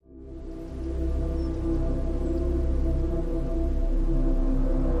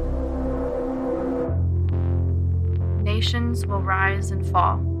Nations will rise and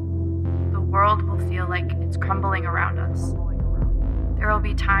fall. The world will feel like it's crumbling around us. There will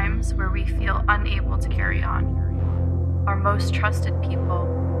be times where we feel unable to carry on. Our most trusted people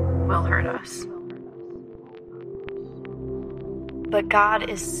will hurt us. But God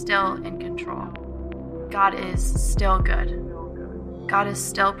is still in control. God is still good. God is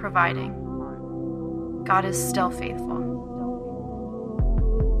still providing. God is still faithful.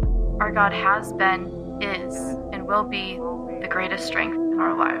 Our God has been, is, and will be the greatest strength in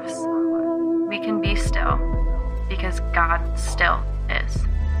our lives. We can be still because God still is.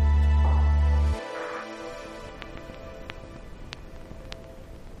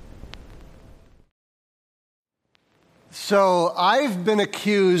 So I've been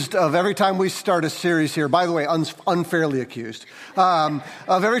accused of every time we start a series here, by the way, unfairly accused, of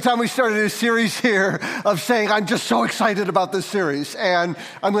every time we started a series here of saying, I'm just so excited about this series, and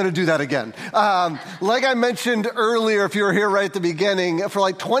I'm going to do that again. Like I mentioned earlier, if you were here right at the beginning, for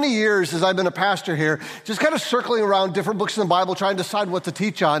like 20 years as I've been a pastor here, just kind of circling around different books in the Bible, trying to decide what to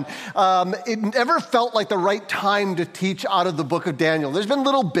teach on, it never felt like the right time to teach out of the book of Daniel. There's been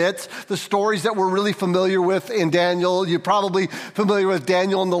little bits, the stories that we're really familiar with in Daniel. You're probably familiar with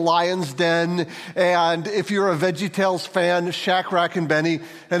Daniel in the lion's den, and if you're a VeggieTales fan, Shack, and Benny.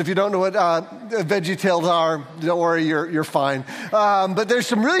 And if you don't know what VeggieTales are, don't worry, you're fine. But there's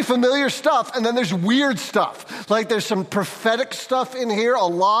some really familiar stuff, and then there's weird stuff. Like there's some prophetic stuff in here, a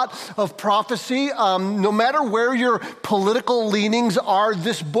lot of prophecy. No matter where your political leanings are,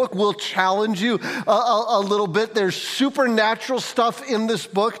 this book will challenge you a little bit. There's supernatural stuff in this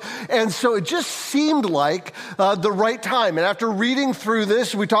book, and so it just seemed like the right time. And after reading through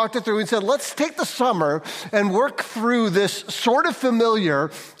this, we talked it through and said, let's take the summer and work through this sort of familiar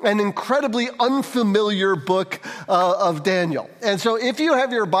and incredibly unfamiliar book of Daniel. And so if you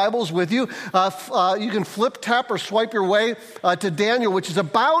have your Bibles with you, you can flip, tap, or swipe your way to Daniel, which is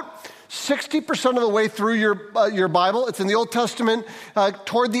about 60% of the way through your Bible. It's in the Old Testament,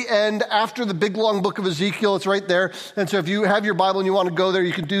 toward the end, after the big long book of Ezekiel. It's right there. And so if you have your Bible and you want to go there,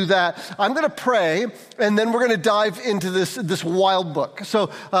 you can do that. I'm going to pray, and then we're going to dive into this wild book.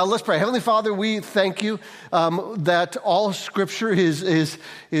 So let's pray. Heavenly Father, we thank you that all Scripture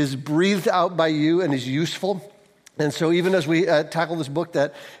is breathed out by you and is useful. And so even as we tackle this book,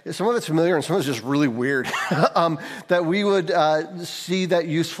 that some of it's familiar and some of it's just really weird, that we would see that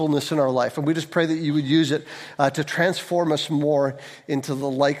usefulness in our life. And we just pray that you would use it to transform us more into the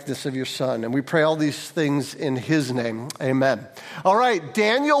likeness of your Son. And we pray all these things in his name. Amen. All right,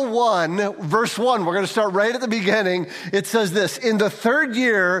 Daniel 1, verse 1. We're going to start right at the beginning. It says this: in the third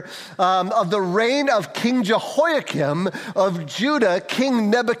year of the reign of King Jehoiakim of Judah, King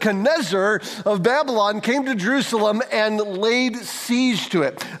Nebuchadnezzar of Babylon came to Jerusalem and laid siege to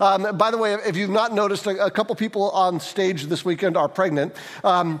it. By the way, if you've not noticed, a couple people on stage this weekend are pregnant.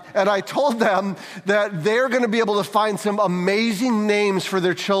 And I told them that they're going to be able to find some amazing names for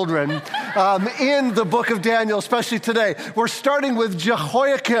their children in the book of Daniel, especially today. We're starting with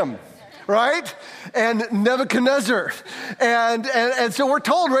Jehoiakim, right? And Nebuchadnezzar. And so we're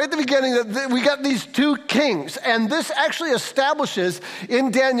told right at the beginning that we got these two kings. And this actually establishes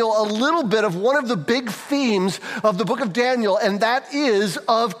in Daniel a little bit of one of the big themes of the book of Daniel, and that is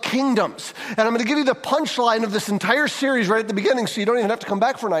of kingdoms. And I'm going to give you the punchline of this entire series right at the beginning, so you don't even have to come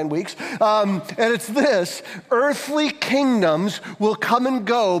back for 9 weeks. And it's this: earthly kingdoms will come and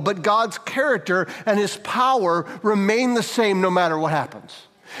go, but God's character and his power remain the same no matter what happens.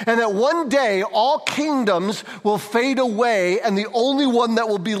 And that one day, all kingdoms will fade away, and the only one that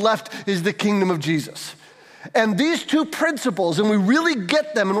will be left is the kingdom of Jesus. And these two principles, and we really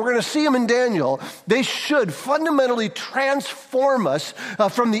get them, and we're going to see them in Daniel, they should fundamentally transform us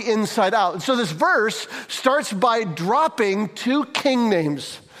from the inside out. And so this verse starts by dropping two king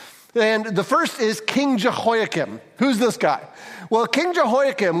names. And the first is King Jehoiakim. Who's this guy? Well, King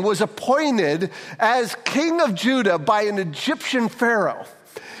Jehoiakim was appointed as king of Judah by an Egyptian pharaoh.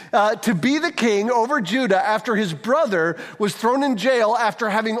 To be the king over Judah after his brother was thrown in jail after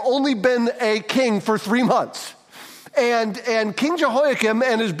having only been a king for 3 months. And King Jehoiakim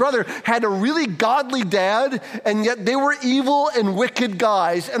and his brother had a really godly dad, and yet they were evil and wicked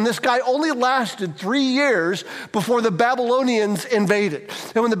guys. And this guy only lasted 3 years before the Babylonians invaded.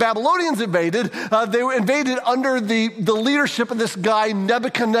 And when the Babylonians invaded, they were invaded under the leadership of this guy,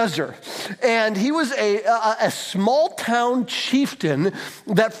 Nebuchadnezzar. And he was a small town chieftain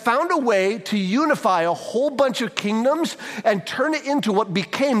that found a way to unify a whole bunch of kingdoms and turn it into what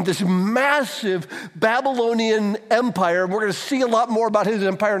became this massive Babylonian empire. We're going to see a lot more about his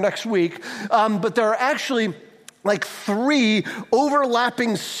empire next week. But there are actually like 3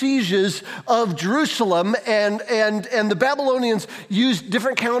 overlapping sieges of Jerusalem, and the Babylonians used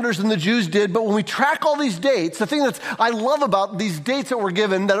different calendars than the Jews did. But when we track all these dates, the thing that I love about these dates that were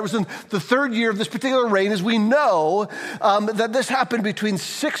given, that it was in the 3rd year of this particular reign, is we know that this happened between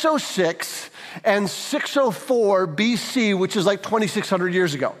 606 and 604 BC, which is like 2,600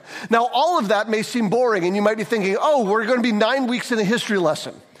 years ago. Now, all of that may seem boring, and you might be thinking, oh, we're going to be 9 weeks in a history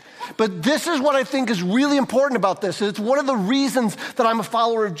lesson. But this is what I think is really important about this. It's one of the reasons that I'm a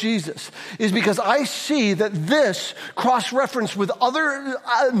follower of Jesus, is because I see that this cross-reference with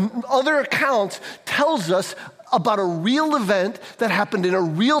other accounts tells us about a real event that happened in a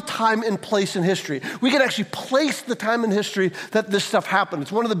real time and place in history. We can actually place the time in history that this stuff happened.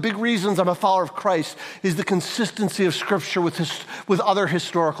 It's one of the big reasons I'm a follower of Christ, is the consistency of Scripture with other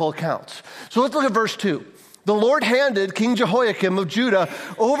historical accounts. So let's look at verse 2. The Lord handed King Jehoiakim of Judah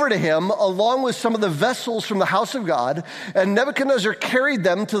over to him, along with some of the vessels from the house of God, and Nebuchadnezzar carried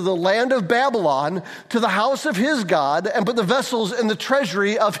them to the land of Babylon, to the house of his God, and put the vessels in the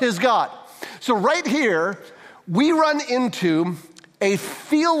treasury of his God. So right here, we run into a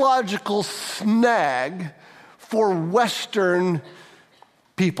theological snag for Western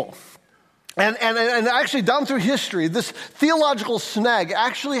people. And actually, down through history, this theological snag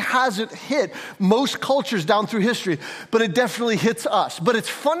actually hasn't hit most cultures down through history, but it definitely hits us. But it's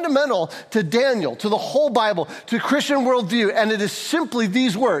fundamental to Daniel, to the whole Bible, to Christian worldview, and it is simply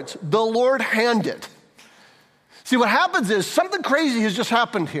these words: the Lord handed. See, what happens is something crazy has just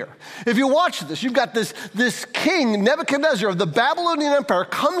happened here. If you watch this, you've got this king, Nebuchadnezzar of the Babylonian Empire,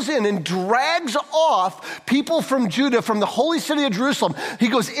 comes in and drags off people from Judah, from the holy city of Jerusalem. He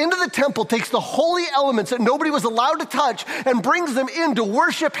goes into the temple, takes the holy elements that nobody was allowed to touch, and brings them in to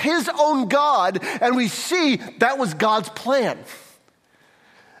worship his own God. And we see that was God's plan.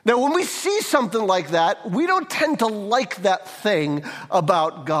 Now, when we see something like that, we don't tend to like that thing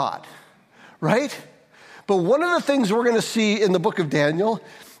about God, right? But one of the things we're going to see in the book of Daniel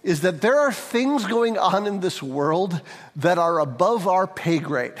is that there are things going on in this world that are above our pay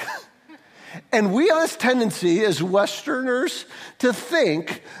grade. And we have this tendency as Westerners to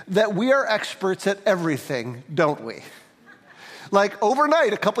think that we are experts at everything, don't we? Like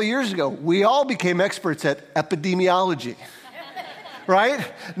overnight, a couple of years ago, we all became experts at epidemiology, right?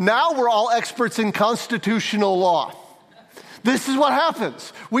 Now we're all experts in constitutional law. This is what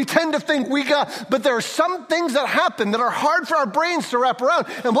happens. We tend to think but there are some things that happen that are hard for our brains to wrap around.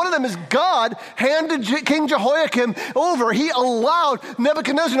 And one of them is God handed King Jehoiakim over. He allowed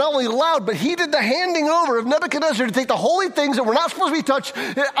Nebuchadnezzar, not only allowed, but he did the handing over of Nebuchadnezzar to take the holy things that were not supposed to be touched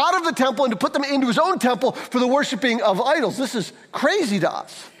out of the temple and to put them into his own temple for the worshiping of idols. This is crazy to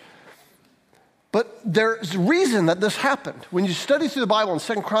us. But there's a reason that this happened. When you study through the Bible in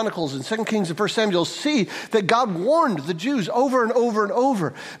 2 Chronicles and 2 Kings and 1 Samuel, you'll see that God warned the Jews over and over and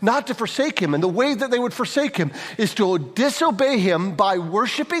over not to forsake him. And the way that they would forsake him is to disobey him by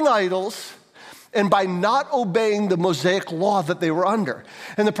worshiping idols and by not obeying the Mosaic law that they were under.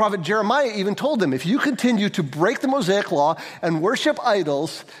 And the prophet Jeremiah even told them, if you continue to break the Mosaic law and worship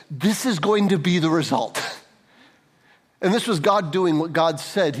idols, this is going to be the result. And this was God doing what God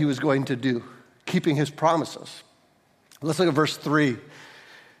said he was going to do, keeping his promises. Let's look at verse 3.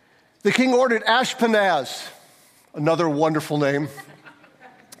 The king ordered Ashpenaz, another wonderful name,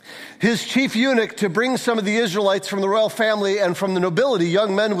 his chief eunuch, to bring some of the Israelites from the royal family and from the nobility,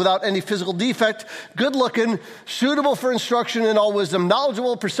 young men without any physical defect, good-looking, suitable for instruction in all wisdom,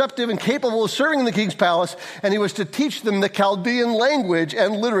 knowledgeable, perceptive, and capable of serving in the king's palace, and he was to teach them the Chaldean language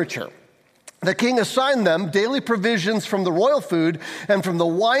and literature. The king assigned them daily provisions from the royal food and from the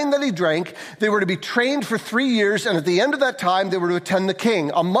wine that he drank. They were to be trained for 3 years, and at the end of that time, they were to attend the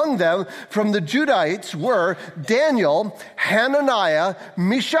king. Among them, from the Judahites, were Daniel, Hananiah,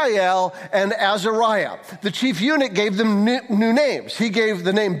 Mishael, and Azariah. The chief eunuch gave them new names. He gave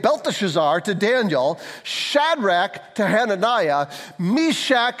the name Belteshazzar to Daniel, Shadrach to Hananiah,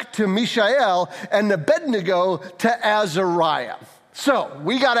 Meshach to Mishael, and Abednego to Azariah. So,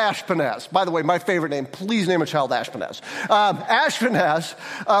 we got Ashpenaz. By the way, my favorite name. Please name a child Ashpenaz. Ashpenaz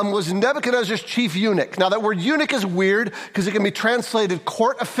was Nebuchadnezzar's chief eunuch. Now, that word eunuch is weird because it can be translated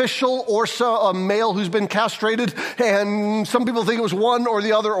court official or a male who's been castrated. And some people think it was one or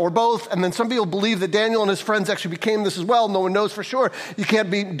the other or both. And then some people believe that Daniel and his friends actually became this as well. No one knows for sure. You can't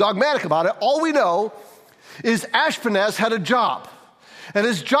be dogmatic about it. All we know is Ashpenaz had a job. And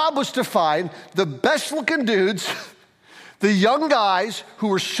his job was to find the best-looking dudes, the young guys who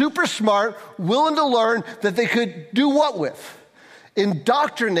were super smart, willing to learn, that they could do what with?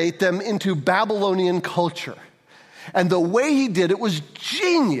 Indoctrinate them into Babylonian culture. And the way he did it was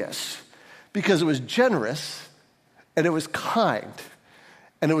genius because it was generous and it was kind,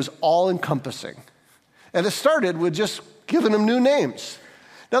 and it was all-encompassing. And it started with just giving them new names.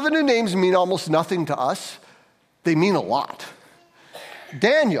 Now, the new names mean almost nothing to us. They mean a lot.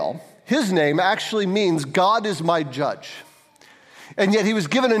 Daniel, his name actually means God is my judge. And yet he was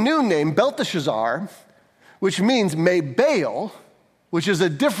given a new name, Belteshazzar, which means may Baal, which is a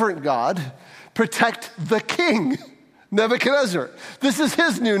different god, protect the king, Nebuchadnezzar. This is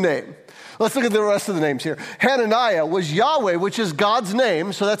his new name. Let's look at the rest of the names here. Hananiah was Yahweh, which is God's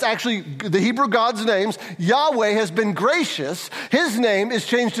name. So that's actually the Hebrew God's names. Yahweh has been gracious. His name is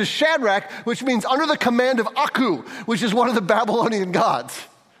changed to Shadrach, which means under the command of Aku, which is one of the Babylonian gods.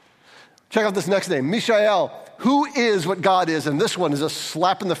 Check out this next name, Mishael, who is what God is. And this one is a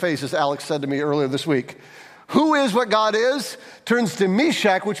slap in the face, as Alex said to me earlier this week. Who is what God is turns to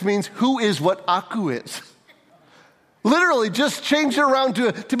Meshach, which means who is what Aku is. Literally just changed it around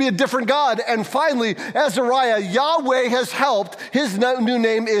to be a different God. And finally, Azariah, Yahweh has helped. His new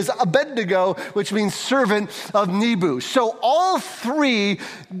name is Abednego, which means servant of Nebu. So all three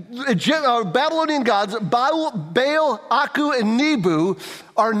Babylonian gods, Baal, Aku, and Nebu,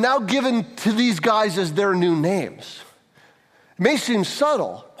 are now given to these guys as their new names. It may seem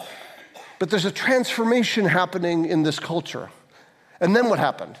subtle, but there's a transformation happening in this culture. And then what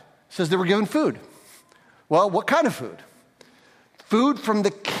happened? It says they were given food. Well, what kind of food? Food from the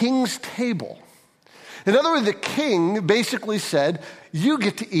king's table. In other words, the king basically said, you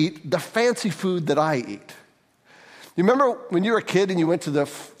get to eat the fancy food that I eat. You remember when you were a kid and you went to the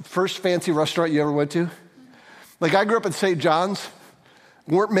first fancy restaurant you ever went to? Like I grew up in St. John's.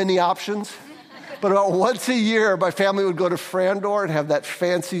 Weren't many options. But about once a year, my family would go to Frandor and have that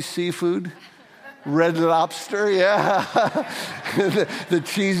fancy seafood. Red Lobster, yeah. the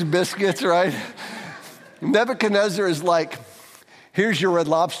cheese biscuits, right? Nebuchadnezzar is like, here's your Red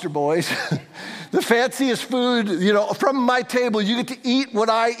Lobster, boys. The fanciest food, from my table. You get to eat what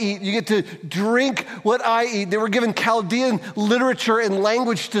I eat. You get to drink what I eat. They were given Chaldean literature and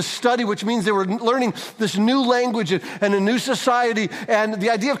language to study, which means they were learning this new language and a new society. And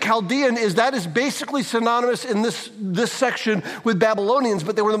the idea of Chaldean is that is basically synonymous in this section with Babylonians,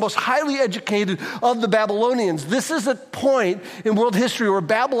 but they were the most highly educated of the Babylonians. This is a point in world history where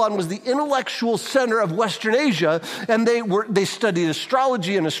Babylon was the intellectual center of Western Asia, and they studied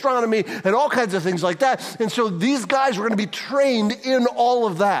astrology and astronomy and all kinds of things like that. And so these guys were going to be trained in all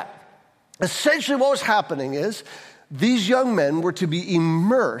of that. Essentially what was happening is these young men were to be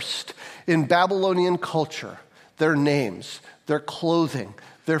immersed in Babylonian culture, their names, their clothing,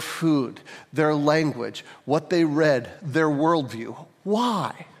 their food, their language, what they read, their worldview.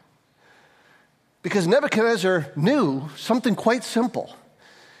 Why? Because Nebuchadnezzar knew something quite simple.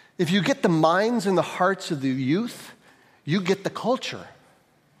 If you get the minds and the hearts of the youth, you get the culture.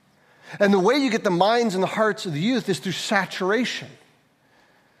 And the way you get the minds and the hearts of the youth is through saturation.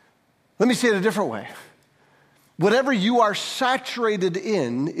 Let me say it a different way. Whatever you are saturated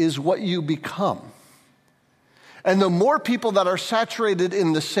in is what you become. And the more people that are saturated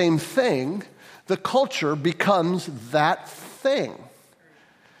in the same thing, the culture becomes that thing.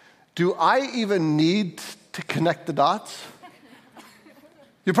 Do I even need to connect the dots?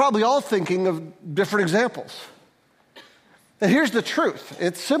 You're probably all thinking of different examples. And here's the truth.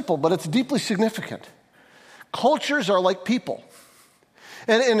 It's simple, but it's deeply significant. Cultures are like people.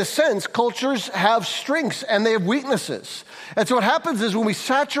 And in a sense, cultures have strengths and they have weaknesses. And so what happens is when we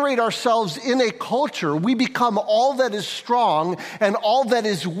saturate ourselves in a culture, we become all that is strong and all that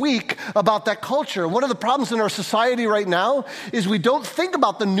is weak about that culture. One of the problems in our society right now is we don't think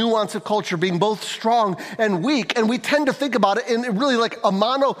about the nuance of culture being both strong and weak, and we tend to think about it in really like a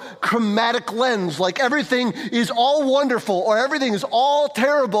monochromatic lens, like everything is all wonderful or everything is all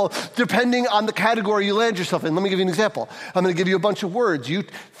terrible depending on the category you land yourself in. Let me give you an example. I'm going to give you a bunch of words. You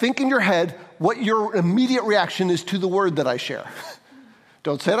think in your head what your immediate reaction is to the word that I share.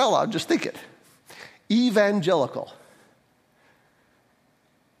 Don't say it out loud, just think it. Evangelical.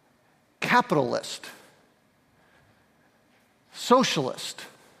 Capitalist. Socialist.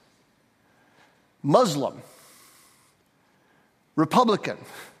 Muslim. Republican.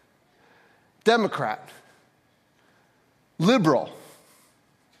 Democrat. Liberal.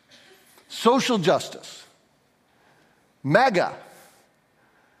 Social justice. MAGA.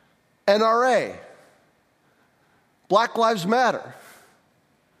 NRA, Black Lives Matter.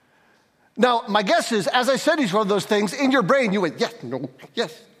 Now, my guess is, as I said each one of those things, in your brain, you went, yes,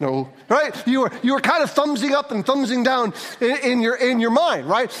 no, right? You were kind of thumbsing up and thumbsing down in your mind,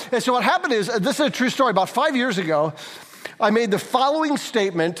 right? And so what happened is, this is a true story. About 5 years ago, I made the following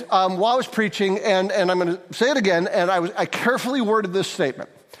statement while I was preaching, and I'm going to say it again, and I carefully worded this statement.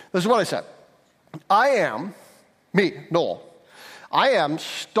 This is what I said. I am Me, Noel. I am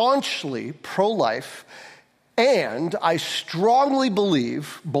staunchly pro-life, and I strongly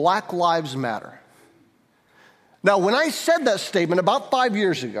believe Black Lives Matter. Now, when I said that statement about 5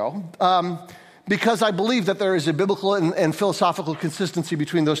 years ago, because I believe that there is a biblical and philosophical consistency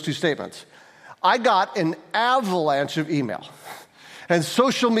between those two statements, I got an avalanche of email and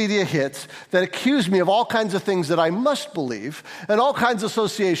social media hits that accused me of all kinds of things that I must believe and all kinds of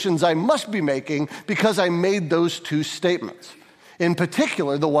associations I must be making because I made those two statements. In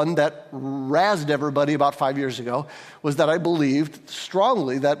particular, the one that razzed everybody about 5 years ago was that I believed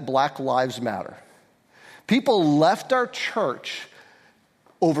strongly that Black Lives Matter. People left our church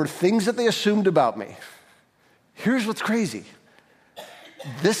over things that they assumed about me. Here's what's crazy.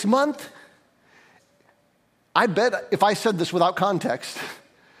 This month, I bet if I said this without context,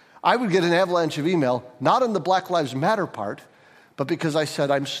 I would get an avalanche of email, not on the Black Lives Matter part, but because I said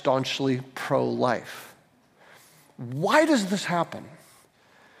I'm staunchly pro-life. Why does this happen?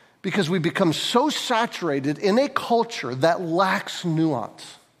 Because we become so saturated in a culture that lacks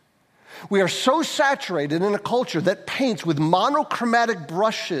nuance. We are so saturated in a culture that paints with monochromatic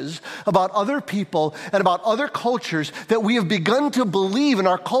brushes about other people and about other cultures that we have begun to believe in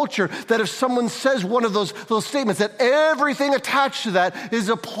our culture that if someone says one of those statements, that everything attached to that is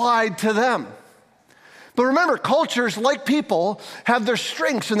applied to them. But remember, cultures, like people, have their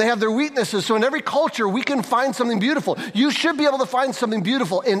strengths and they have their weaknesses. So in every culture, we can find something beautiful. You should be able to find something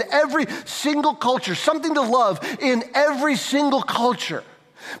beautiful in every single culture, something to love in every single culture.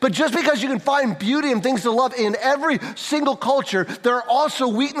 But just because you can find beauty and things to love in every single culture, there are also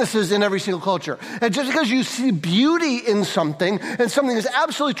weaknesses in every single culture. And just because you see beauty in something and something is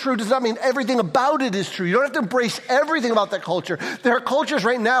absolutely true does not mean everything about it is true. You don't have to embrace everything about that culture. There are cultures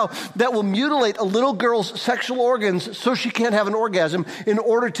right now that will mutilate a little girl's sexual organs so she can't have an orgasm in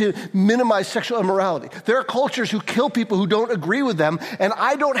order to minimize sexual immorality. There are cultures who kill people who don't agree with them, and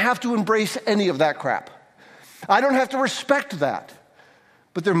I don't have to embrace any of that crap. I don't have to respect that.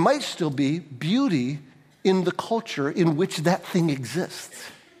 But there might still be beauty in the culture in which that thing exists.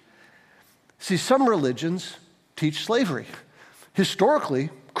 See, some religions teach slavery. Historically,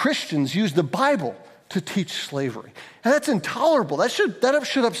 Christians use the Bible to teach slavery. And that's intolerable. That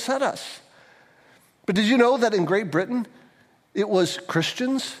should upset us. But did you know that in Great Britain, it was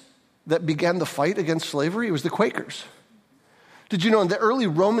Christians that began the fight against slavery? It was the Quakers. Did you know in the early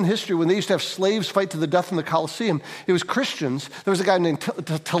Roman history, when they used to have slaves fight to the death in the Colosseum, it was Christians. There was a guy named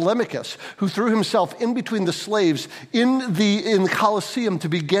Telemachus who threw himself in between the slaves in the Colosseum to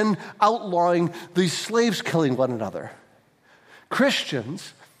begin outlawing these slaves killing one another.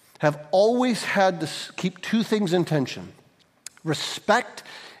 Christians have always had to keep two things in tension: respect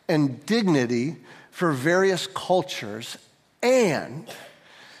and dignity for various cultures, and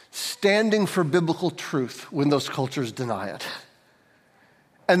standing for biblical truth when those cultures deny it.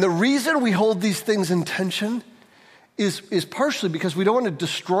 And the reason we hold these things in tension is partially because we don't want to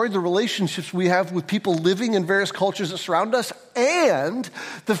destroy the relationships we have with people living in various cultures that surround us, and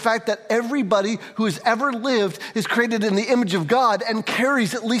the fact that everybody who has ever lived is created in the image of God and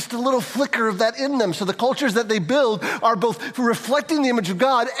carries at least a little flicker of that in them. So the cultures that they build are both reflecting the image of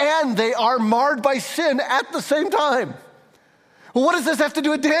God and they are marred by sin at the same time. Well, what does this have to do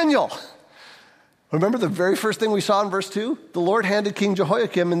with Daniel? Remember the very first thing we saw in verse 2? The Lord handed King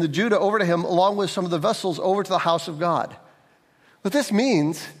Jehoiakim and the Judah over to him, along with some of the vessels over to the house of God. What this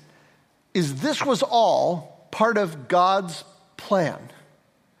means is this was all part of God's plan.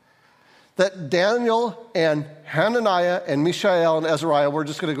 That Daniel and Hananiah and Mishael and Azariah, we're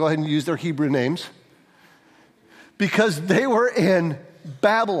just going to go ahead and use their Hebrew names, because they were in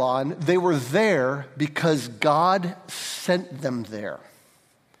Babylon, they were there because God sent them there.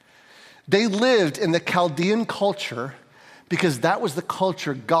 They lived in the Chaldean culture because that was the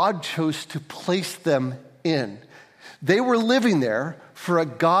culture God chose to place them in. They were living there for a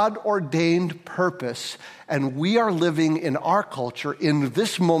God-ordained purpose, and we are living in our culture in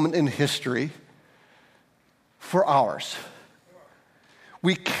this moment in history for ours.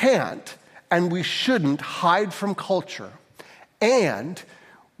 We can't and we shouldn't hide from culture, and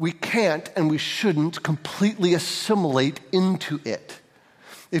we can't and we shouldn't completely assimilate into it.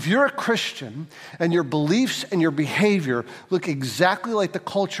 If you're a Christian and your beliefs and your behavior look exactly like the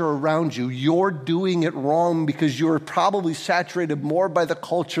culture around you, you're doing it wrong because you're probably saturated more by the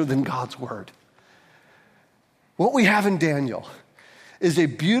culture than God's word. What we have in Daniel is a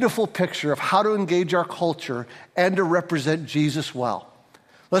beautiful picture of how to engage our culture and to represent Jesus well.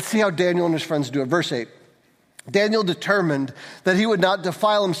 Let's see how Daniel and his friends do it. Verse 8. Daniel determined that he would not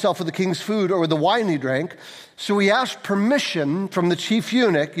defile himself with the king's food or with the wine he drank, so he asked permission from the chief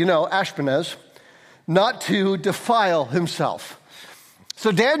eunuch, Ashpenaz, not to defile himself.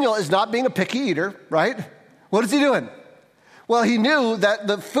 So Daniel is not being a picky eater, right? What is he doing? Well, he knew that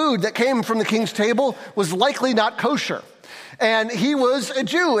the food that came from the king's table was likely not kosher. And he was a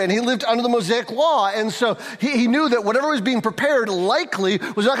Jew, and he lived under the Mosaic law. And so he knew that whatever was being prepared likely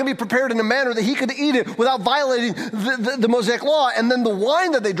was not going to be prepared in a manner that he could eat it without violating the Mosaic law. And then the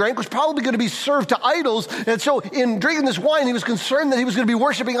wine that they drank was probably going to be served to idols. And so in drinking this wine, he was concerned that he was going to be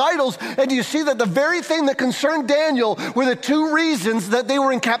worshiping idols. And you see that the very thing that concerned Daniel were the two reasons that they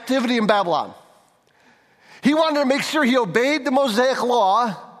were in captivity in Babylon. He wanted to make sure he obeyed the Mosaic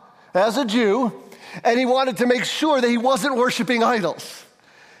law as a Jew, and he wanted to make sure that he wasn't worshiping idols.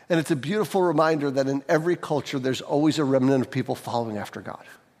 And it's a beautiful reminder that in every culture, there's always a remnant of people following after God.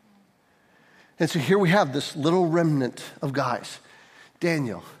 And so here we have this little remnant of guys,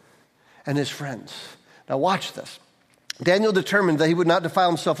 Daniel and his friends. Now watch this. Daniel determined that he would not defile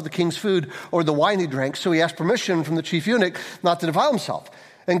himself with the king's food or the wine he drank, so he asked permission from the chief eunuch not to defile himself.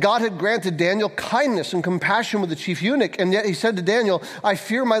 And God had granted Daniel kindness and compassion with the chief eunuch. And yet he said to Daniel, I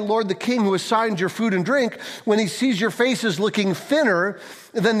fear my lord the king who assigned your food and drink. When he sees your faces looking thinner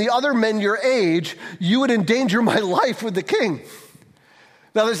than the other men your age, you would endanger my life with the king.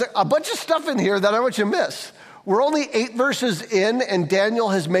 Now there's a bunch of stuff in here that I want you to miss. We're only 8 verses in, and Daniel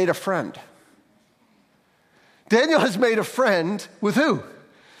has made a friend. Daniel has made a friend with who?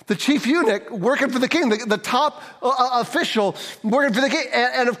 The chief eunuch working for the king, the top official working for the king.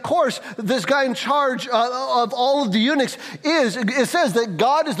 And of course, this guy in charge of all of the eunuchs it says that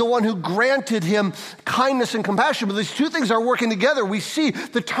God is the one who granted him kindness and compassion. But these two things are working together. We see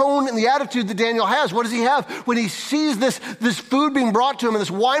the tone and the attitude that Daniel has. What does he have? When he sees this food being brought to him and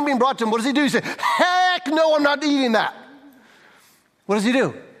this wine being brought to him, what does he do? He says, heck no, I'm not eating that. What does he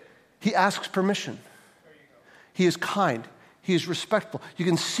do? He asks permission. He is kind. He is respectful. You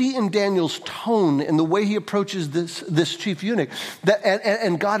can see in Daniel's tone and the way he approaches this chief eunuch that,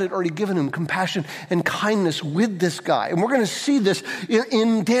 and God had already given him compassion and kindness with this guy. And we're going to see this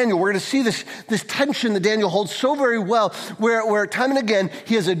in Daniel. We're going to see this tension that Daniel holds so very well, where time and again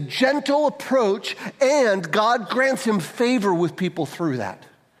he has a gentle approach, and God grants him favor with people through that.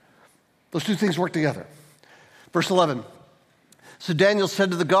 Those two things work together. Verse 11. So Daniel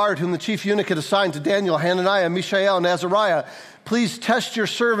said to the guard whom the chief eunuch had assigned to Daniel, Hananiah, Mishael, and Azariah, please test your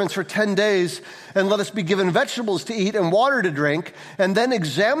servants for 10 days and let us be given vegetables to eat and water to drink, and then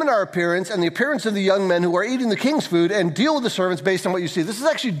examine our appearance and the appearance of the young men who are eating the king's food and deal with the servants based on what you see. This is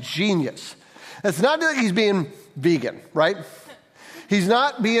actually genius. It's not that he's being vegan, right? He's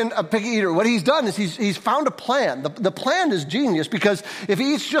not being a picky eater. What he's done is he's found a plan. The plan is genius because if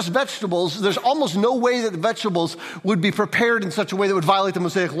he eats just vegetables, there's almost no way that the vegetables would be prepared in such a way that would violate the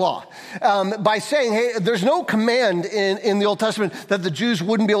Mosaic law. By saying, hey, there's no command in the Old Testament that the Jews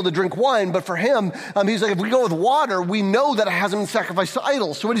wouldn't be able to drink wine, but for him, he's like, if we go with water, we know that it hasn't been sacrificed to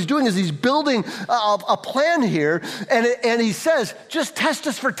idols. So what he's doing is he's building a plan here, and he says, just test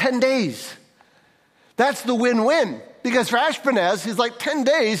us for 10 days. That's the win-win. Because for Ashpenaz, he's like 10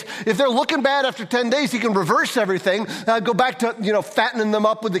 days. If they're looking bad after 10 days, he can reverse everything, go back to, fattening them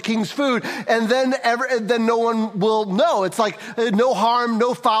up with the king's food, and then no one will know. It's like no harm,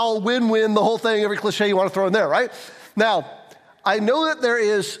 no foul, win-win, the whole thing, every cliche you want to throw in there, right? Now, I know that there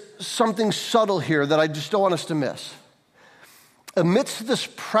is something subtle here that I just don't want us to miss. Amidst this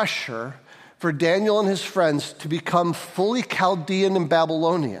pressure for Daniel and his friends to become fully Chaldean and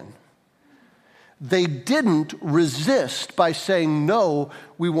Babylonian, they didn't resist by saying, no,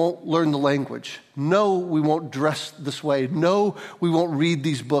 we won't learn the language. No, we won't dress this way. No, we won't read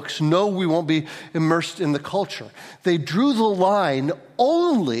these books. No, we won't be immersed in the culture. They drew the line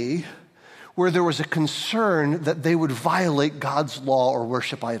only where there was a concern that they would violate God's law or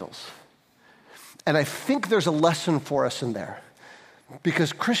worship idols. And I think there's a lesson for us in there,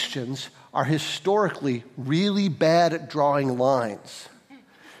 because Christians are historically really bad at drawing lines.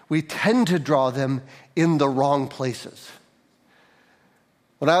 We tend to draw them in the wrong places.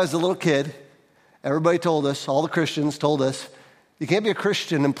 When I was a little kid, everybody told us, all the Christians told us, you can't be a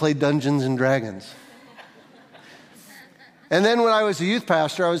Christian and play Dungeons and Dragons. And then when I was a youth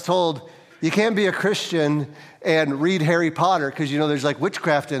pastor, I was told, you can't be a Christian and read Harry Potter because, there's like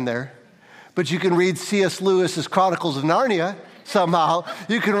witchcraft in there. But you can read C.S. Lewis's Chronicles of Narnia somehow.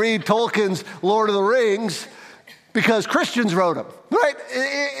 You can read Tolkien's Lord of the Rings, because Christians wrote them, right?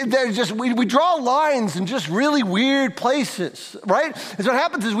 They're just, we draw lines in just really weird places, right? And so what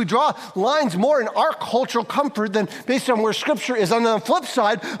happens is we draw lines more in our cultural comfort than based on where Scripture is. On the flip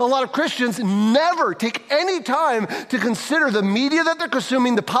side, a lot of Christians never take any time to consider the media that they're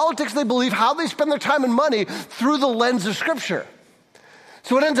consuming, the politics they believe, how they spend their time and money through the lens of Scripture.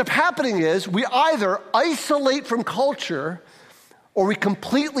 So what ends up happening is we either isolate from culture or we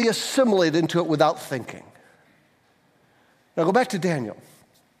completely assimilate into it without thinking. Now go back to Daniel.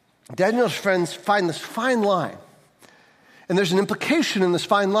 Daniel's friends find this fine line. And there's an implication in this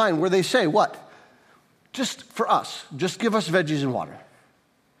fine line where they say, what? Just for us, just give us veggies and water.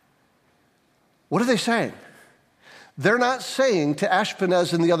 What are they saying? They're not saying to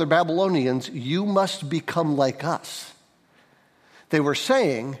Ashpenaz and the other Babylonians, you must become like us. They were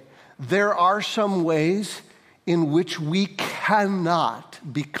saying, there are some ways in which we cannot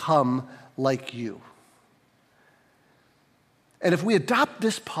become like you. And if we adopt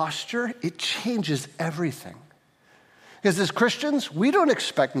this posture, it changes everything. Because as Christians, we don't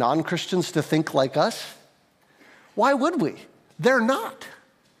expect non-Christians to think like us. Why would we? They're not.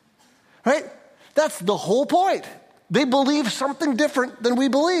 Right? That's the whole point. They believe something different than we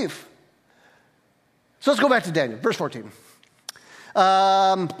believe. So let's go back to Daniel, verse 14.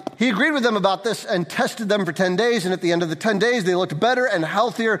 He agreed with them about this and tested them for 10 days. And at the end of the 10 days, they looked better and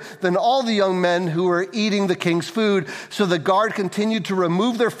healthier than all the young men who were eating the king's food. So the guard continued to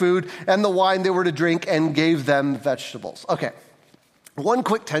remove their food and the wine they were to drink and gave them vegetables. Okay, one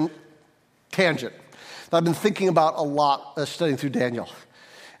quick tangent that I've been thinking about a lot studying through Daniel.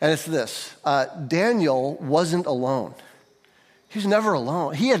 And it's this. Daniel wasn't alone. He was never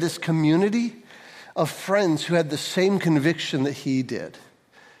alone. He had this community of friends who had the same conviction that he did.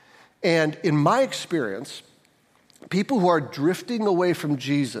 And in my experience, people who are drifting away from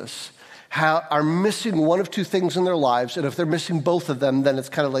Jesus are missing one of two things in their lives, and if they're missing both of them, then it's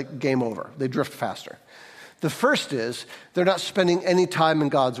kind of like game over. They drift faster. The first is they're not spending any time in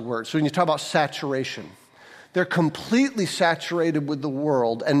God's word. So when you talk about saturation, they're completely saturated with the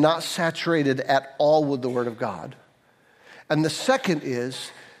world and not saturated at all with the word of God. And the second is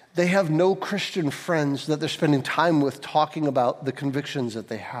they have no Christian friends that they're spending time with talking about the convictions that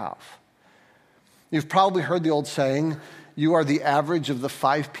they have. You've probably heard the old saying, you are the average of the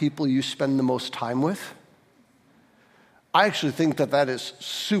 5 people you spend the most time with. I actually think that that is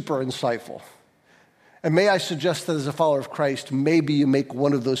super insightful. And may I suggest that as a follower of Christ, maybe you make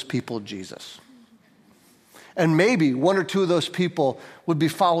one of those people Jesus. And maybe 1 or 2 of those people would be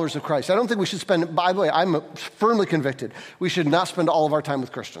followers of Christ. I don't think we should spend, by the way, I'm firmly convicted, we should not spend all of our time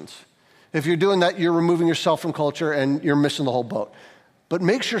with Christians. If you're doing that, you're removing yourself from culture and you're missing the whole boat. But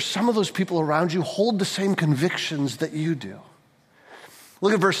make sure some of those people around you hold the same convictions that you do.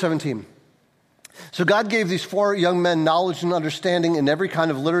 Look at verse 17. So God gave these 4 young men knowledge and understanding in every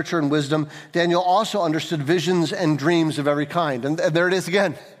kind of literature and wisdom. Daniel also understood visions and dreams of every kind. And there it is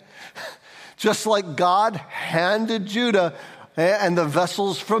again. Just like God handed Judah and the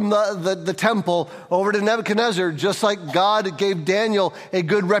vessels from the temple over to Nebuchadnezzar, just like God gave Daniel a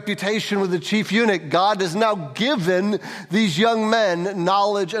good reputation with the chief eunuch, God has now given these young men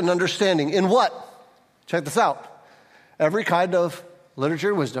knowledge and understanding. In what? Check this out. Every kind of literature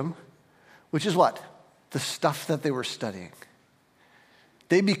and wisdom, which is what? The stuff that they were studying.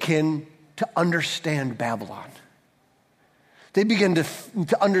 They began to understand Babylon. They began to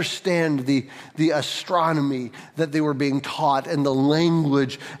understand the astronomy that they were being taught and the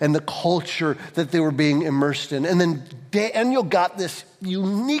language and the culture that they were being immersed in. And then Daniel got this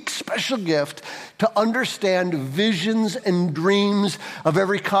unique special gift to understand visions and dreams of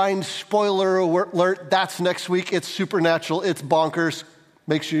every kind. Spoiler alert, that's next week. It's supernatural. It's bonkers.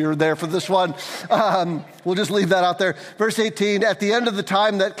 Make sure you're there for this one. We'll just leave that out there. Verse 18, at the end of the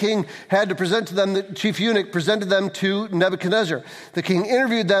time that king had to present to them, the chief eunuch presented them to Nebuchadnezzar. The king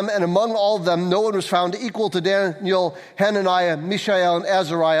interviewed them, and among all of them, no one was found equal to Daniel, Hananiah, Mishael, and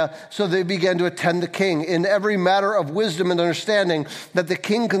Azariah. So they began to attend the king. In every matter of wisdom and understanding that the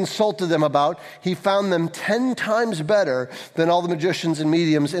king consulted them about, he found them 10 times better than all the magicians and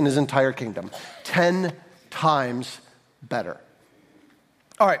mediums in his entire kingdom. 10 times better.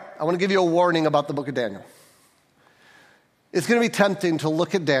 All right, I want to give you a warning about the book of Daniel. It's going to be tempting to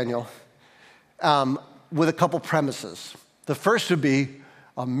look at Daniel with a couple premises. The first would be,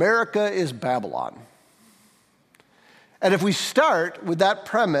 America is Babylon. And if we start with that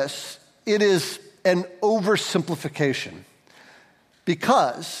premise, it is an oversimplification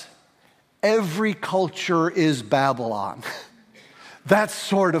because every culture is Babylon. That's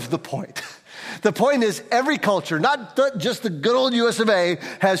sort of the point. The point is, every culture, not just the good old US of A,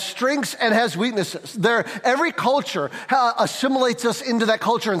 has strengths and has weaknesses. Every culture assimilates us into that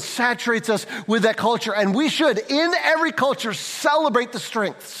culture and saturates us with that culture. And we should, in every culture, celebrate the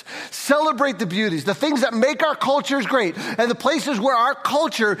strengths, celebrate the beauties, the things that make our cultures great, and the places where our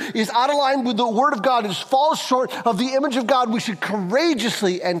culture is out of line with the Word of God and falls short of the image of God. We should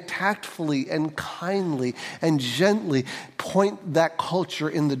courageously and tactfully and kindly and gently point that culture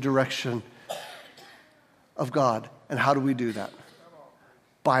in the direction of God. And how do we do that?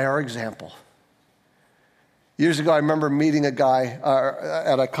 By our example. Years ago, I remember meeting a guy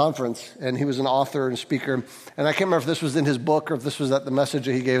at a conference, and he was an author and speaker, and I can't remember if this was in his book or if this was at the message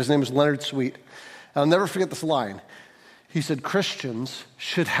that he gave. His name was Leonard Sweet. I'll never forget this line. He said, Christians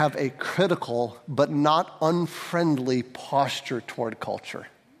should have a critical but not unfriendly posture toward culture.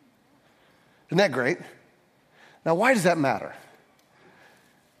 Isn't that great? Now, why does that matter?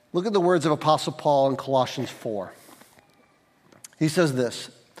 Look at the words of Apostle Paul in Colossians 4. He says this,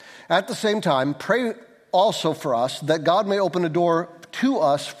 at the same time, pray also for us that God may open a door to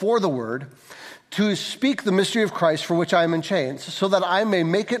us for the word, to speak the mystery of Christ for which I am in chains, so that I may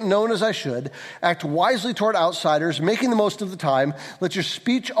make it known as I should, act wisely toward outsiders, making the most of the time. Let your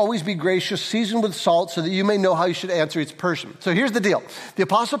speech always be gracious, seasoned with salt, so that you may know how you should answer each person. So here's the deal. The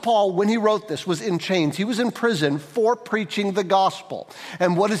Apostle Paul, when he wrote this, was in chains. He was in prison for preaching the gospel.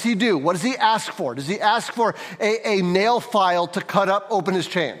 And what does he do? What does he ask for? Does he ask for a nail file to cut up, open his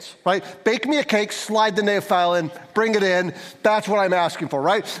chains, right? Bake me a cake, slide the nail file in, bring it in. That's what I'm asking for,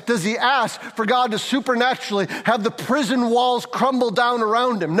 right? Does he ask for God to supernaturally have the prison walls crumble down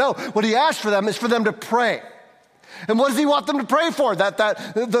around him? No, what he asked for them is for them to pray. And what does he want them to pray for? That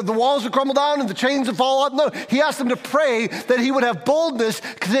the walls would crumble down and the chains would fall up? No, he asked them to pray that he would have boldness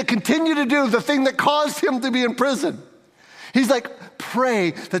to continue to do the thing that caused him to be in prison. He's like,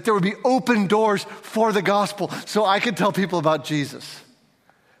 pray that there would be open doors for the gospel so I can tell people about Jesus.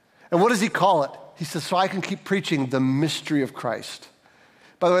 And what does he call it? He says, so I can keep preaching the mystery of Christ.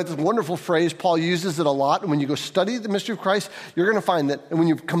 By the way, it's a wonderful phrase. Paul uses it a lot. And when you go study the mystery of Christ, you're going to find that, and when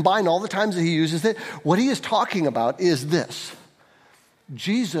you combine all the times that he uses it, what he is talking about is this.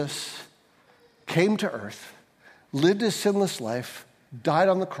 Jesus came to earth, lived his sinless life, died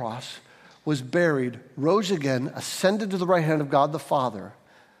on the cross, was buried, rose again, ascended to the right hand of God the Father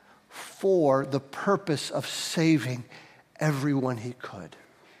for the purpose of saving everyone he could.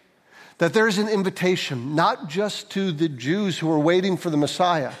 That there's an invitation, not just to the Jews who are waiting for the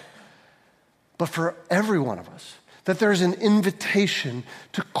Messiah, but for every one of us. That there's an invitation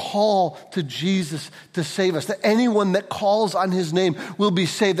to call to Jesus to save us. That anyone that calls on his name will be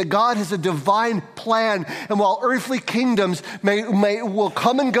saved. That God has a divine plan. And while earthly kingdoms will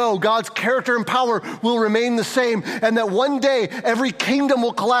come and go, God's character and power will remain the same. And that one day every kingdom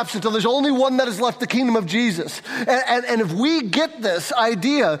will collapse until there's only one that is left, the kingdom of Jesus. And if we get this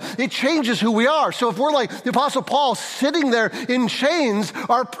idea, it changes who we are. So if we're like the Apostle Paul sitting there in chains,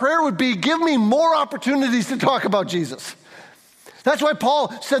 our prayer would be, give me more opportunities to talk about Jesus. That's why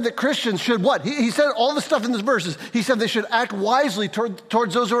Paul said that Christians should what? He said all the stuff in these verses. He said they should act wisely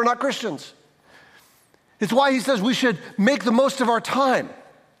towards those who are not Christians. It's why he says we should make the most of our time.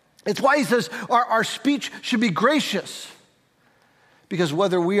 It's why he says our speech should be gracious. Because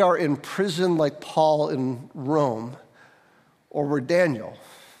whether we are in prison like Paul in Rome, or we're Daniel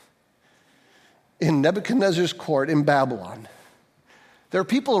in Nebuchadnezzar's court in Babylon, there are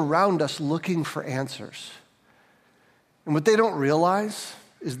people around us looking for answers. And what they don't realize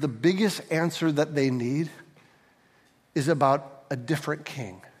is the biggest answer that they need is about a different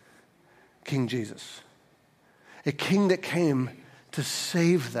king, King Jesus. A king that came to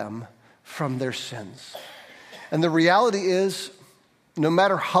save them from their sins. And the reality is, no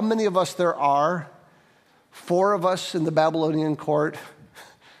matter how many of us there are, 4 of us in the Babylonian court,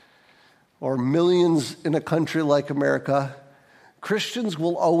 or millions in a country like America, Christians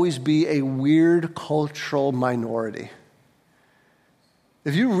will always be a weird cultural minority.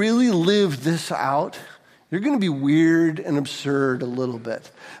 If you really live this out, you're going to be weird and absurd a little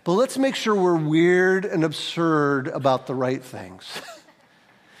bit. But let's make sure we're weird and absurd about the right things.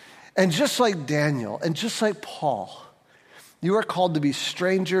 And just like Daniel and just like Paul, you are called to be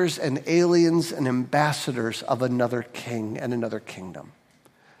strangers and aliens and ambassadors of another king and another kingdom.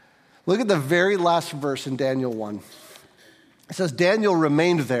 Look at the very last verse in Daniel 1. It says, Daniel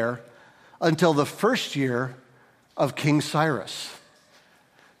remained there until the first year of King Cyrus.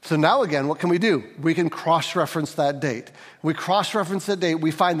 So now again, what can we do? We can cross-reference that date. We cross-reference that date,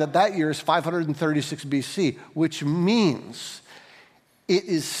 we find that year is 536 BC, which means it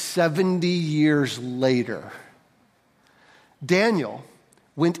is 70 years later. Daniel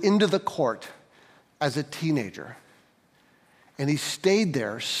went into the court as a teenager. And he stayed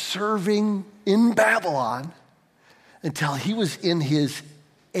there serving in Babylon until he was in his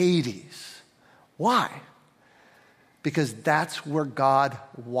 80s. Why? Because that's where God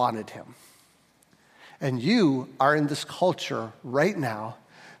wanted him. And you are in this culture right now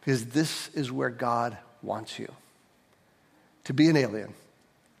because this is where God wants you. To be an alien,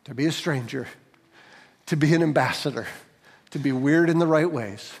 to be a stranger, to be an ambassador, to be weird in the right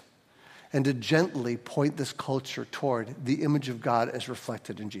ways, and to gently point this culture toward the image of God as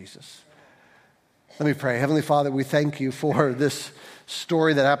reflected in Jesus. Let me pray. Heavenly Father, we thank you for this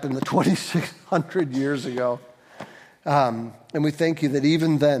story that happened 2,600 years ago. And we thank you that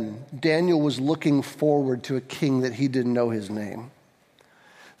even then, Daniel was looking forward to a king that he didn't know his name.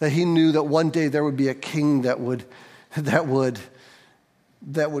 That he knew that one day there would be a king that would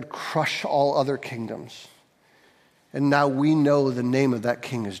crush all other kingdoms. And now we know the name of that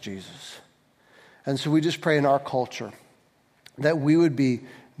king is Jesus. And so we just pray in our culture that we would be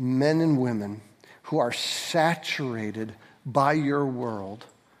men and women who are saturated by your word,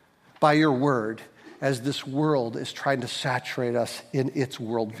 as this world is trying to saturate us in its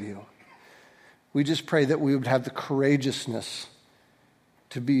worldview. We just pray that we would have the courageousness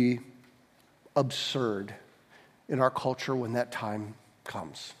to be absurd in our culture when that time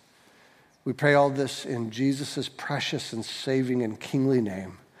comes. We pray all this in Jesus' precious and saving and kingly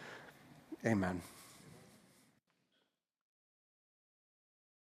name. Amen.